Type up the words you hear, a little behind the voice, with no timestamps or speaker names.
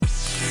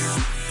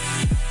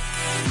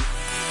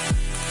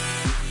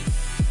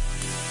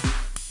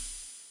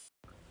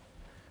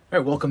All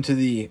right, welcome to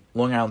the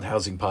Long Island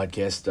Housing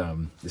Podcast.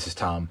 This is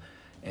Tom,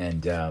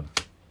 and Tom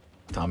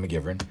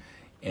McGivern,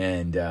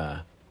 and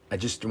I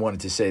just wanted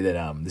to say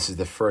that this is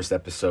the first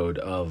episode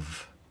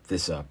of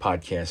this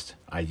podcast.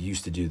 I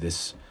used to do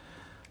this,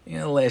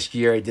 last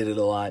year I did it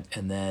a lot,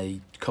 and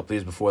then a couple of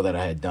years before that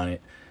I had done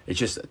it. It's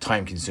just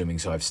time consuming,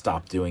 so I've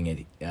stopped doing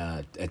it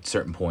at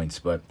certain points,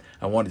 but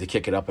I wanted to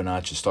kick it up a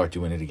notch and start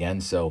doing it again,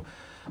 so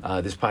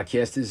this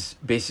podcast is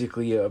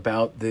basically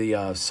about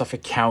the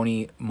Suffolk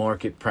County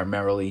market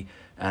primarily,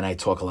 and I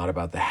talk a lot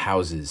about the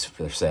houses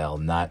for sale,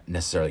 not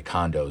necessarily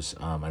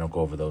condos. I don't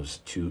go over those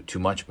too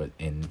much, but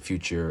in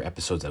future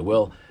episodes I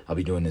will. I'll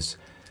be doing this,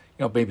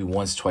 maybe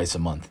once, twice a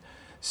month.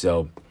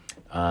 So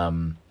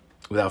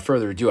without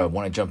further ado, I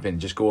want to jump in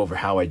and just go over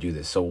how I do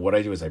this. So what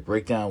I do is I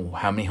break down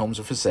how many homes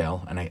are for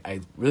sale, and I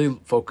really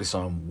focus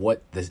on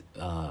what the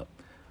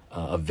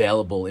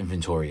available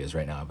inventory is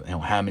right now,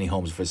 how many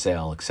homes are for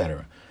sale,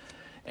 etc.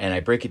 And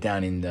I break it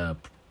down in the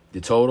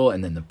total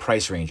and then the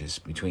price ranges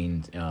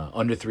between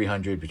under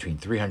 300, between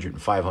 300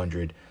 and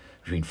 500,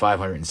 between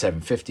 500 and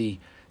 750,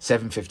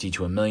 750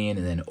 to $1 million,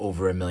 and then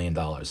over $1 million.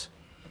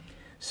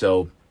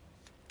 So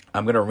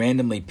I'm going to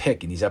randomly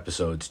pick in these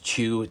episodes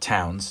 2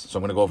 towns. So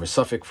I'm going to go over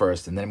Suffolk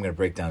first, and then I'm going to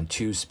break down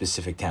 2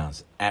 specific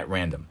towns at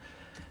random.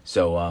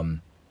 So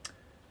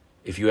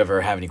if you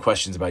ever have any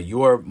questions about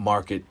your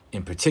market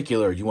in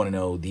particular, or you want to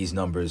know these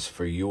numbers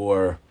for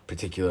your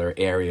particular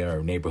area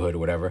or neighborhood or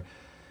whatever,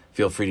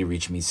 feel free to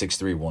reach me,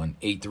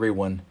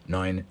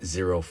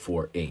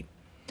 631-831-9048.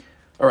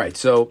 All right,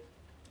 so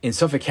in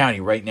Suffolk County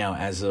right now,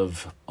 as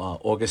of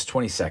August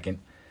 22nd,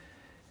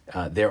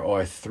 there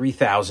are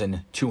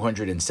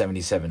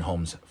 3,277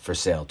 homes for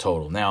sale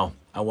total. Now,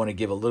 I want to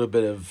give a little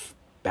bit of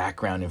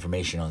background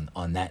information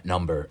on that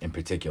number in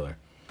particular,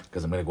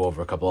 because I'm going to go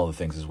over a couple other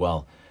things as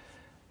well.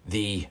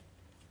 The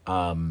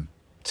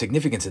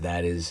significance of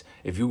that is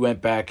if you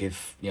went back,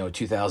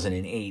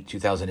 2008,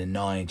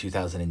 2009,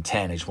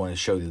 2010, I just want to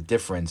show you the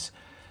difference.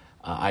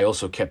 I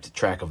also kept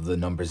track of the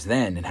numbers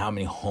then and how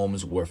many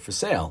homes were for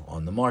sale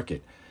on the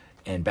market.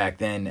 And back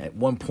then, at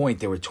one point,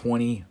 there were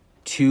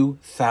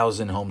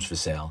 22,000 homes for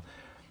sale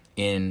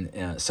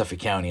in Suffolk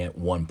County at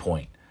one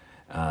point.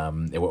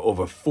 There were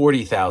over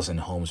 40,000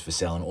 homes for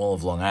sale in all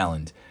of Long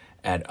Island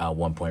at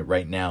one point.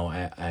 Right now,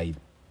 I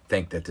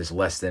think that there's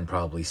less than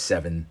probably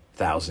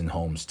 7,000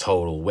 homes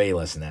total, way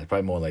less than that,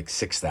 probably more like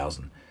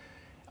 6,000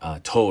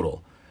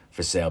 total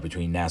for sale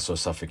between Nassau,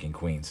 Suffolk, and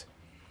Queens.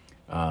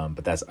 But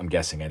that's, I'm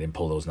guessing, I didn't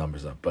pull those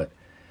numbers up. But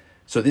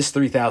so this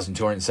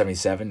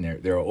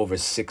 3,277, there are over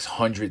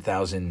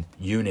 600,000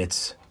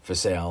 units for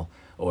sale,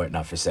 or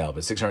not for sale,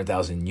 but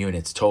 600,000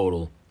 units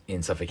total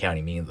in Suffolk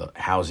County, meaning the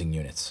housing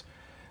units.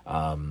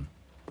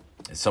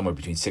 Somewhere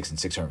between 6 and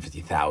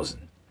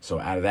 650,000. So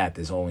out of that,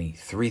 there's only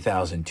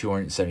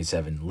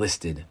 3,277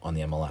 listed on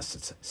the MLS.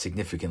 It's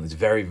significant. It's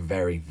very,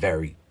 very,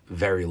 very,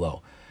 very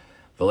low.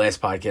 The last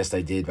podcast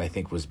I did, I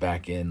think, was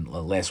back in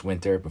last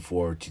winter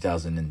before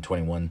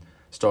 2021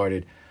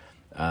 started.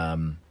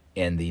 And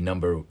the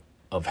number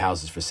of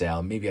houses for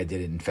sale, maybe I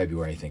did it in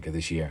February, I think, of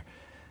this year,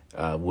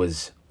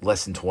 was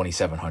less than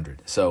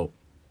 2,700. So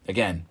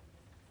again,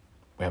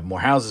 we have more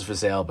houses for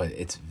sale, but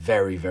it's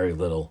very, very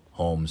little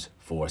homes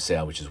for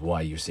sale, which is why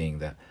you're seeing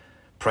that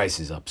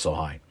prices up so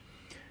high.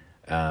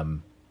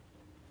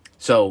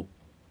 So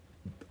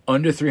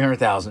under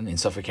 300,000 in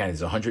Suffolk County,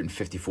 there's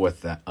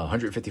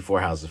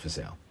 154 houses for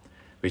sale.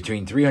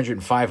 Between 300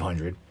 and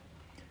 500,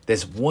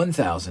 there's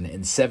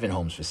 1,007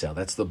 homes for sale.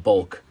 That's the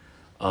bulk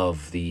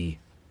of the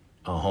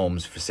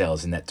homes for sale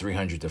is in that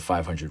 300 to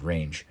 500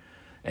 range.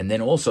 And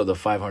then also the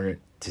 500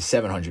 to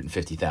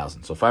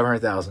 750,000. So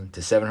 500,000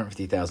 to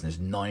 750,000 is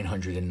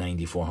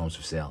 994 homes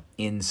for sale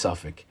in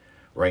Suffolk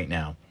right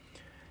now.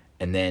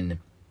 And then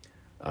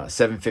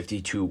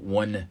 $750 to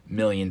 $1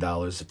 million,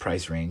 the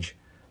price range.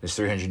 There's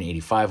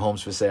 385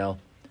 homes for sale,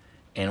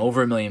 and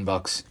over $1 million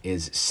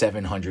is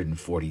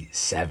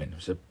 747.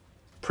 It's a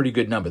pretty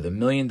good number. The $1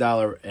 million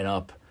and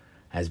up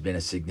has been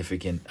a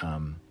significant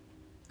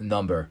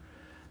number.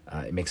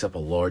 It makes up a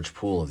large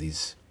pool of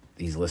these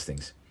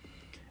listings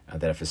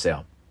that are for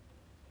sale.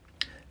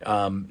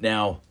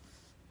 Now,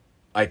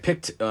 I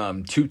picked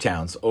 2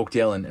 towns,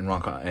 Oakdale and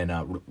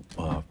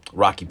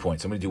Rocky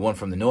Point. So I'm going to do one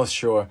from the North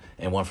Shore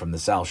and one from the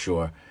South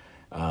Shore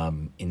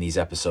in these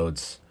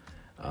episodes,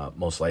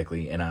 most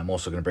likely. And I'm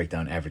also going to break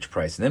down average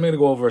price. And then I'm going to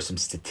go over some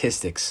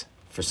statistics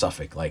for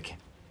Suffolk, like,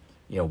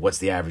 what's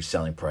the average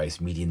selling price,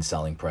 median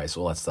selling price,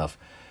 all that stuff.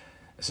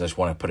 So I just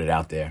want to put it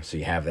out there so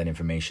you have that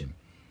information.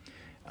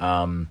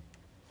 Before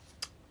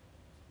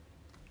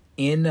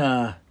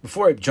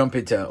I jump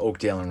into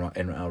Oakdale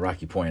and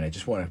Rocky Point, I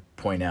just want to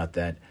point out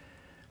that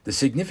the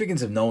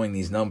significance of knowing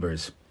these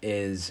numbers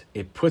is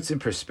it puts in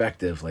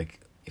perspective, like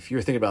if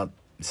you're thinking about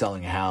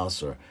selling a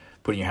house or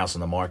putting your house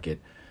on the market,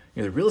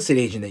 the real estate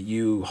agent that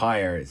you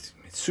hire, it's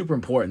super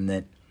important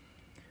that,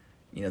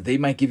 they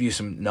might give you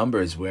some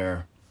numbers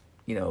where,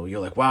 you're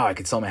like, wow, I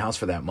could sell my house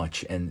for that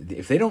much. And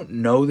if they don't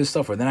know this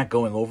stuff, or they're not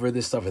going over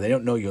this stuff, or they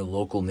don't know your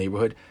local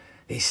neighborhood,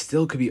 they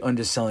still could be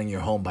underselling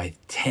your home by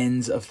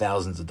tens of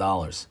thousands of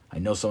dollars. I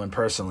know someone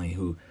personally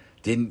who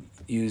didn't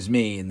use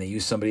me and they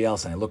used somebody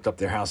else, and I looked up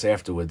their house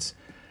afterwards,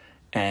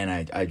 and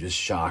I just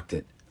shocked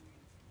at,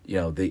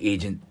 the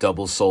agent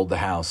double sold the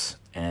house,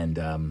 and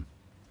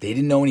they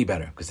didn't know any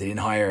better because they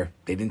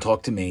didn't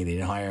talk to me, they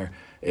didn't hire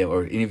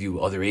or interview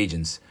other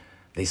agents.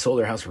 They sold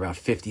their house for about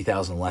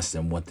 $50,000 less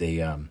than what they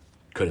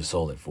could have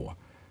sold it for,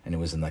 and it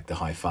was in like the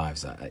high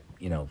fives.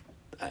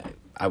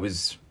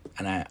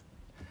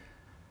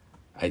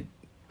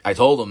 I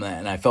told them that,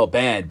 and I felt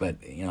bad, but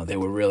they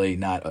were really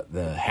not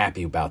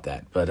happy about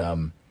that. But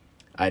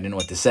I didn't know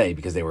what to say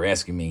because they were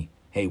asking me,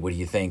 "Hey, what do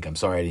you think? I'm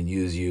sorry I didn't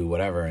use you,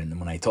 whatever." And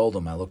when I told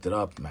them, I looked it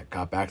up and I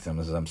got back to them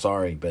and said, "I'm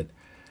sorry, but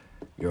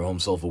your home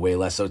sold for way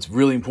less." So it's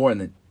really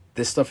important that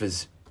this stuff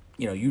is,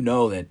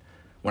 that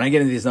when I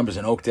get into these numbers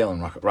in Oakdale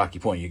and Rocky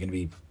Point,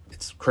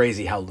 it's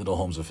crazy how little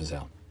homes are for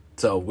sale.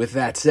 So with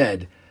that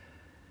said,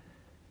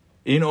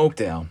 in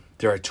Oakdale,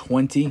 there are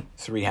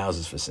 23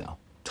 houses for sale.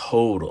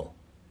 Total.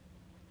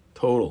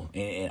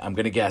 And I'm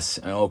going to guess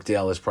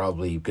Oakdale is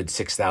probably a good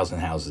 6,000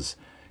 houses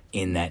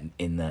in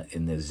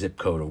the zip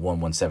code of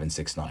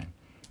 11769.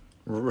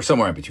 We're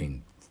somewhere in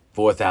between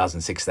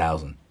 4,000,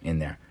 6,000 in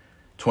there.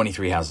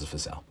 23 houses for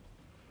sale.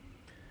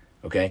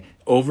 Okay,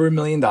 over $1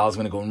 million. I'm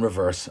going to go in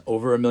reverse.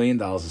 Over $1 million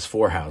is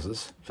 4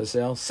 houses for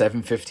sale.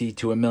 $750,000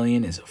 to $1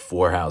 million is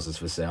 4 houses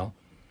for sale.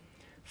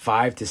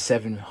 $500,000 to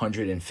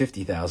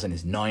 $750,000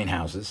 is 9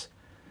 houses.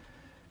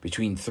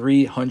 Between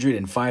 $300,000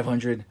 and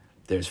 $500,000,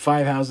 there's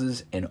 5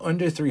 houses, and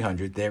under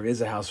 $300,000, there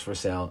is a house for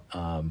sale.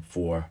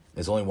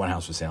 There's only one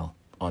house for sale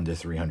under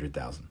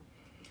 $300,000.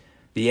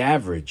 The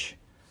average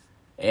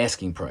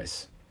asking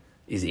price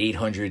is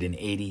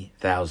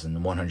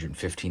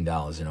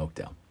 $880,115 in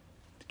Oakdale.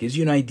 Gives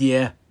you an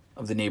idea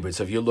of the neighborhood.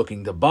 So if you're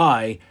looking to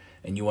buy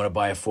and you want to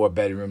buy a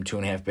 4-bedroom,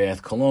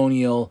 2.5-bath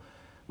colonial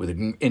with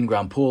an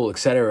in-ground pool,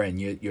 etc., and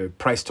your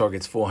price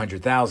target's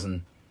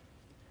 $400,000,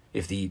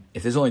 if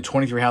there's only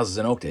 23 houses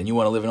in Oakdale and you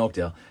want to live in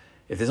Oakdale,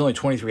 if there's only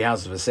 23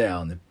 houses for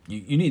sale, and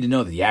you need to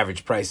know that the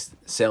average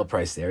sale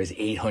price there is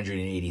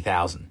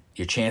 $880,000.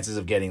 Your chances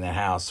of getting that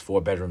house,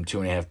 4-bedroom,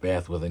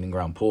 2.5-bath with an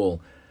in-ground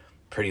pool,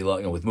 pretty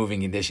low. With moving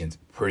conditions,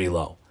 pretty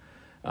low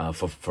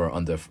for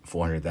under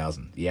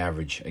 $400,000. The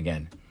average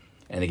again.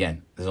 And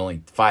again, there's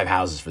only 5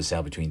 houses for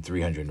sale between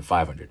 $300,000 and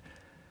 $500,000.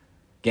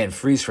 Again,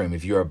 freeze frame.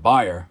 If you're a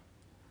buyer,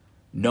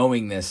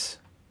 knowing this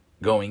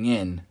going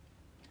in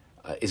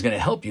is going to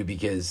help you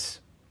because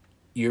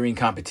you're in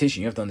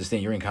competition. You have to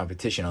understand you're in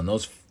competition on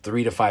those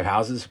 3 to 5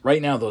 houses.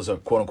 Right now, those are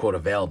quote unquote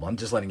available. I'm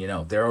just letting you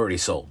know they're already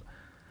sold.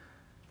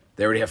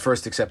 They already have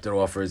first accepted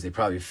offers. They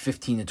probably have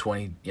 15 to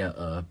 20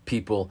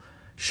 people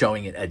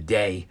showing it a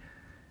day.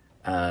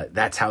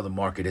 That's how the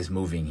market is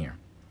moving here.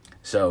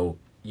 So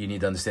you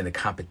need to understand the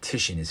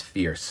competition is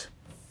fierce.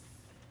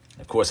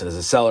 Of course, as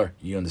a seller,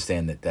 you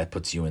understand that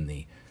puts you in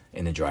the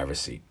driver's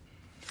seat.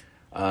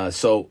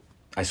 So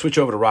I switch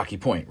over to Rocky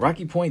Point.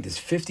 Rocky Point is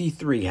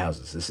 53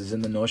 houses. This is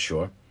in the North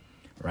Shore,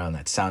 around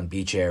that Sound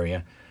Beach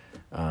area.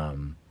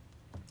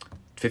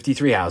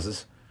 53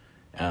 houses.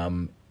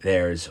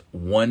 There's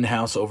one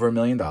house over $1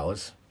 million.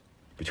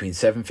 Between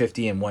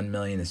 $750,000 and $1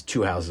 million is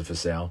 2 houses for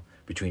sale.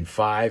 Between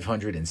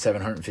 $500,000 and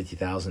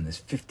 $750,000 is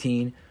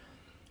 15.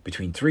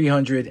 Between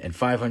 $300,000 and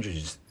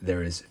 $500,000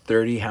 there is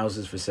 30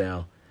 houses for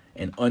sale,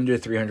 and under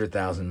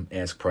 $300,000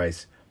 ask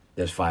price,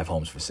 there's 5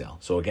 homes for sale.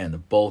 So again, the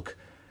bulk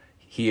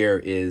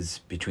here is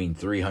between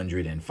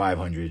 $300,000 and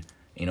 $500,000.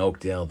 In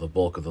Oakdale, the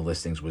bulk of the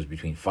listings was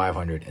between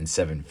 $500,000 and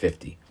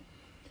 $750,000.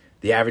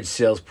 The average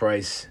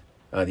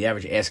the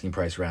average asking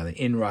price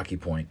in Rocky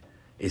Point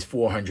is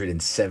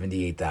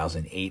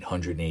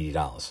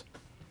 $478,880.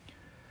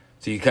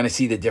 So you kind of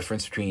see the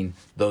difference between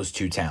those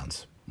two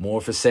towns.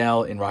 More for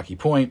sale in Rocky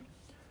Point,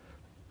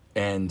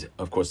 and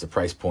of course the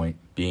price point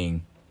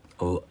being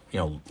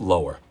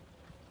lower.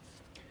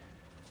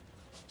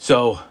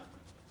 So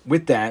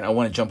with that, I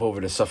want to jump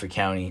over to Suffolk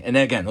County. And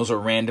then again, those are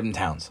random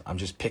towns. I'm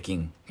just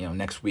picking,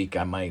 next week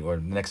or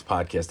the next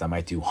podcast I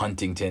might do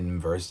Huntington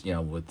versus,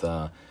 with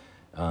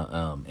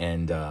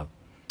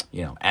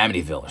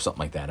Amityville or something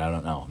like that. I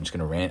don't know. I'm just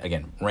going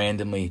to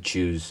randomly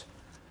choose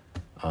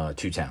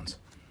 2 towns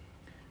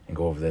and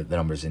go over the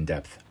numbers in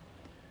depth.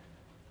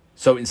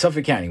 So in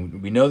Suffolk County,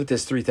 we know that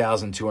there's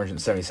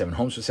 3,277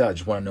 homes for sale. I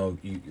just want to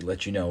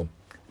let you know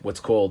what's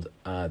called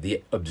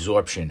the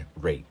absorption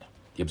rate.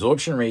 The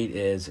absorption rate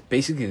is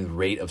basically the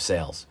rate of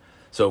sales.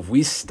 So if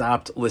we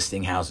stopped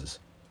listing houses,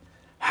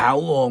 how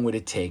long would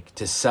it take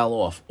to sell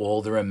off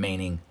all the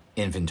remaining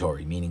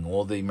inventory, meaning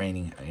all the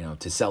remaining,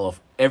 to sell off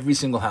every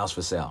single house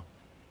for sale?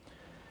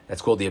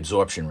 That's called the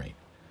absorption rate.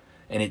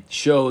 And it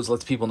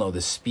lets people know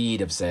the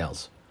speed of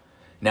sales.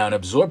 Now, an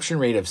absorption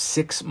rate of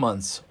 6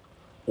 months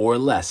or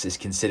less is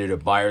considered a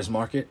buyer's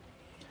market,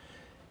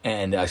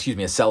 and a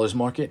seller's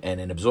market,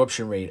 and an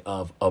absorption rate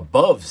of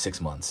above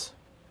 6 months,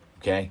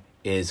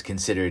 is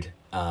considered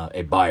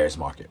a buyer's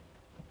market.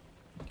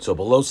 So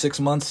below 6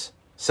 months,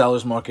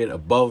 seller's market.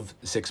 Above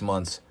 6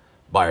 months,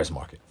 buyer's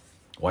market.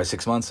 Why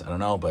 6 months? I don't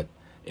know, but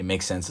it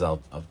makes sense.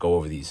 I'll go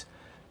over these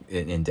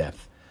in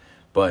depth.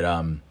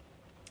 But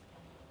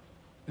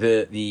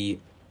the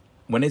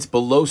when it's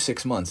below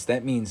 6 months,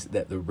 that means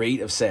that the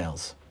rate of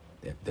sales,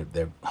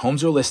 the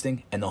homes are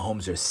listing and the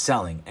homes are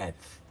selling at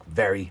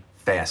very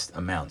fast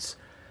amounts.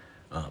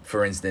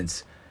 For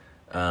instance,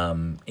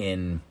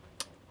 in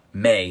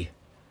May,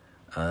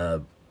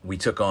 we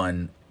took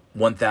on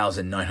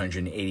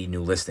 1,980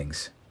 new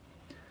listings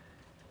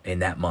in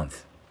that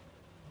month.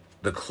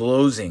 The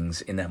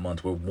closings in that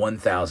month were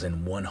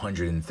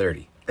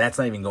 1,130. That's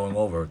not even going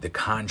over the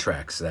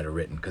contracts that are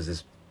written, because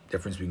there's a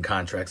difference between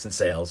contracts and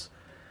sales.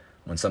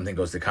 When something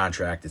goes to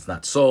contract, it's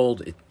not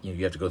sold.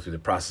 You have to go through the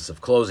process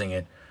of closing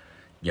it.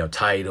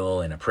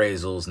 Title and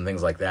appraisals and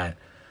things like that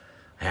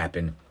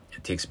happen.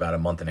 It takes about a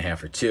month and a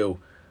half or two.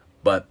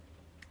 But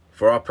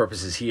for our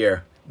purposes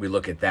here, we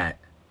look at that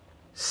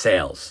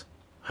sales.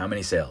 How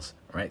many sales,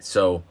 right?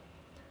 So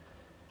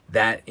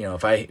that,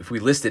 if we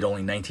listed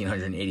only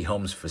 1,980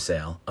 homes for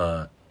sale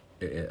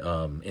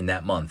in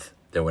that month,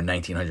 there were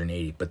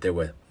 1,980, but there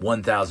were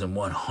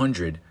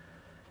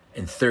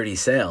 1,130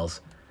 sales.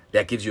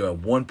 That gives you a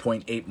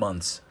 1.8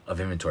 months of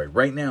inventory.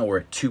 Right now, we're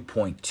at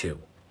 2.2.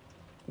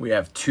 We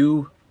have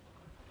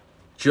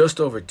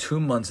just over 2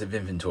 months of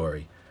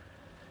inventory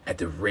at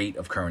the rate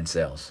of current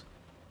sales.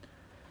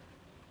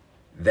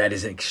 That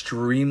is an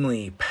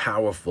extremely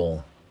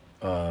powerful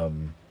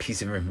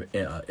piece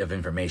of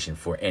information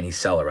for any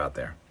seller out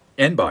there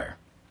and buyer.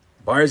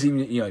 Buyers,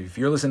 even if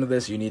you're listening to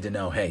this, you need to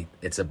know, hey,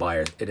 it's a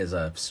buyer. It is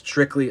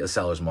strictly a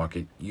seller's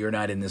market. You're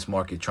not in this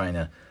market trying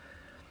to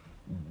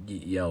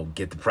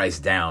get the price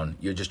down.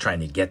 You're just trying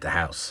to get the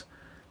house.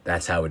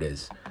 That's how it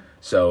is.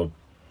 So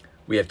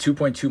we have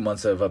 2.2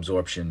 months of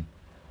absorption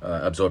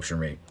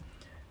rate,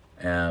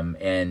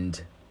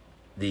 and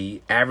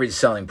the average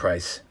selling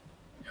price.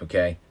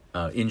 Okay,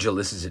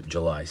 this is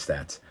July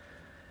stats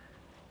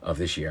of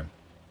this year.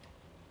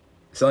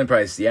 Selling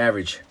price, the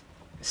average,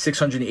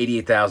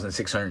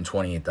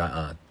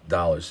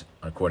 $688,628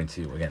 according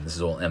to, again, this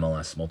is all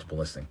MLS, multiple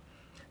listing.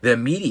 The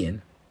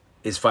median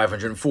is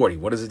 540.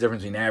 What is the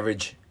difference between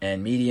average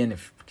and median?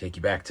 If I take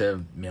you back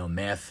to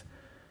math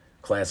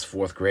class,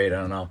 4th grade, I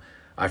don't know.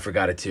 I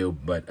forgot it too,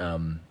 but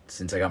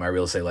since I got my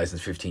real estate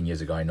license 15 years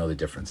ago, I know the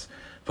difference.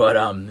 But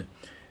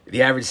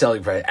the average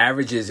selling price,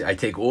 average is, I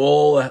take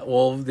all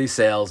of these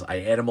sales, I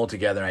add them all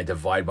together, and I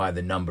divide by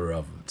the number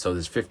of them. So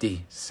there's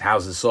 50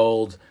 houses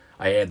sold,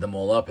 I add them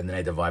all up, and then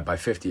I divide by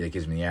 50. That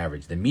gives me the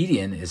average. The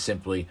median is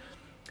simply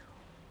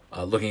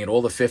looking at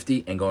all the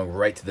 50 and going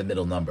right to the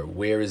middle number.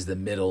 Where is the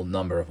middle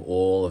number of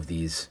all of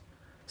these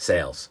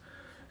sales?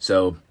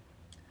 So,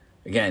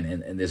 again,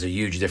 and there's a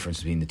huge difference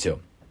between the two.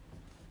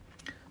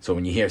 So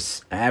when you hear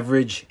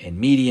average and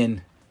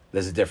median,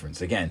 there's a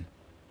difference. Again,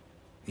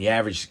 the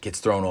average gets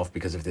thrown off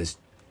because if there's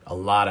a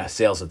lot of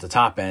sales at the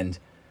top end,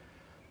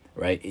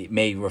 right, it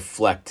may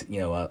reflect,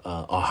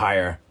 a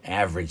higher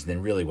average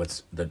than really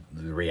what's the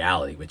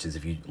reality, which is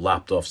if you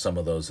lopped off some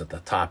of those at the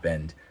top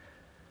end,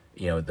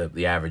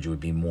 the average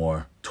would be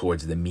more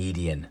towards the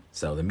median.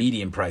 So the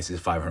median price is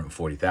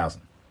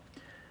 $540,000.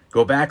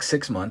 Go back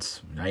 6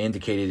 months. I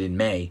indicated in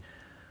May,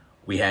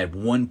 we had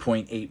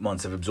 1.8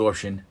 months of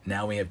absorption.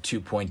 Now we have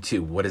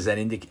 2.2. What is that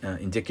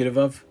indicative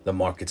of? The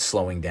market's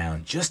slowing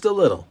down just a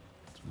little.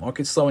 The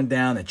market's slowing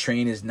down. The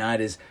train is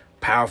not as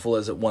powerful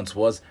as it once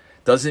was.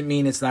 Doesn't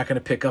mean it's not going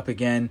to pick up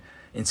again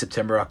in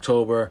September,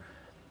 October.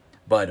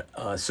 But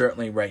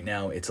certainly right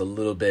now it's a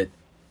little bit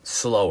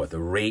slower. The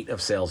rate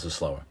of sales is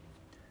slower.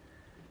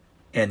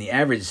 And the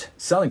average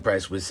selling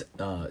price was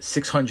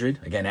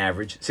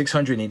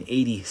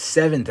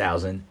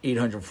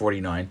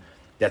 $687,849.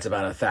 That's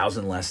about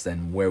 1,000 less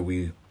than where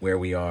we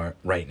are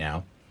right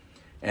now.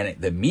 And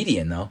the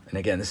median, though, and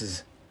again,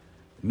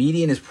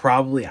 median is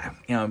probably, I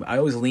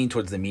always lean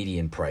towards the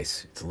median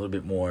price. It's a little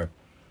bit more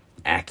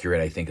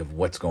accurate, I think, of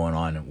what's going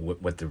on and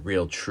what the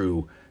real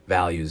true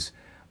values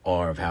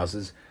are of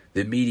houses.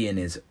 The median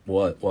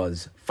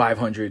was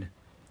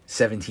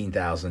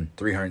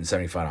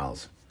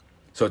 $517,375.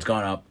 So it's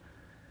gone up,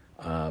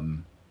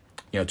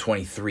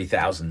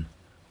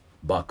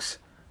 $23,000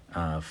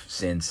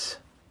 since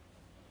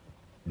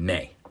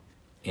May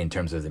in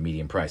terms of the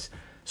median price.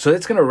 So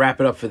that's going to wrap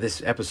it up for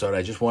this episode.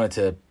 I just wanted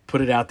to put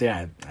it out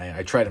there.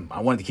 I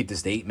wanted to keep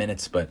this to 8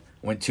 minutes, but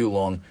went too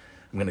long.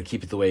 I'm going to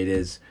keep it the way it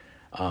is.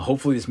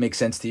 Hopefully this makes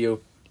sense to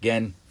you.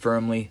 Again,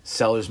 firmly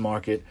seller's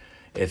market.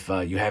 If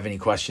you have any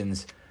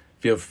questions,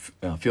 feel free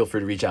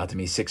to reach out to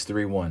me,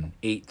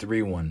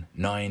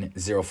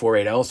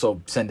 631-831-9048. I also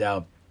send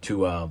out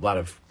to a lot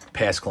of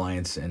past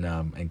clients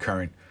and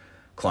current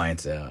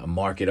clients a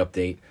market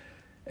update.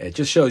 It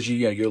just shows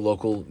you, your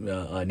local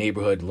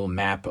neighborhood, a little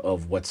map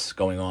of what's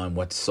going on,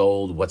 what's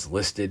sold, what's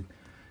listed.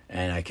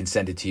 And I can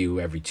send it to you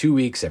every 2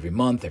 weeks, every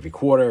month, every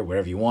quarter,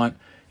 whatever you want.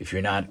 If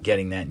you're not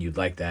getting that and you'd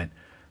like that,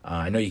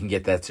 I know you can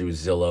get that through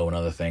Zillow and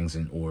other things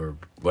or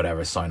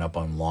whatever, sign up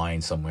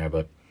online somewhere.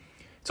 But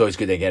it's always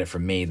good to get it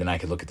from me. Then I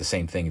could look at the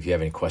same thing. If you have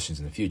any questions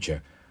in the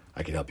future,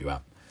 I could help you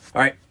out.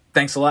 All right.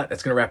 Thanks a lot.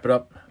 That's going to wrap it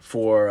up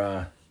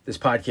for this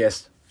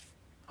podcast.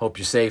 Hope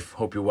you're safe.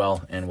 Hope you're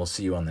well. And we'll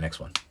see you on the next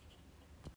one.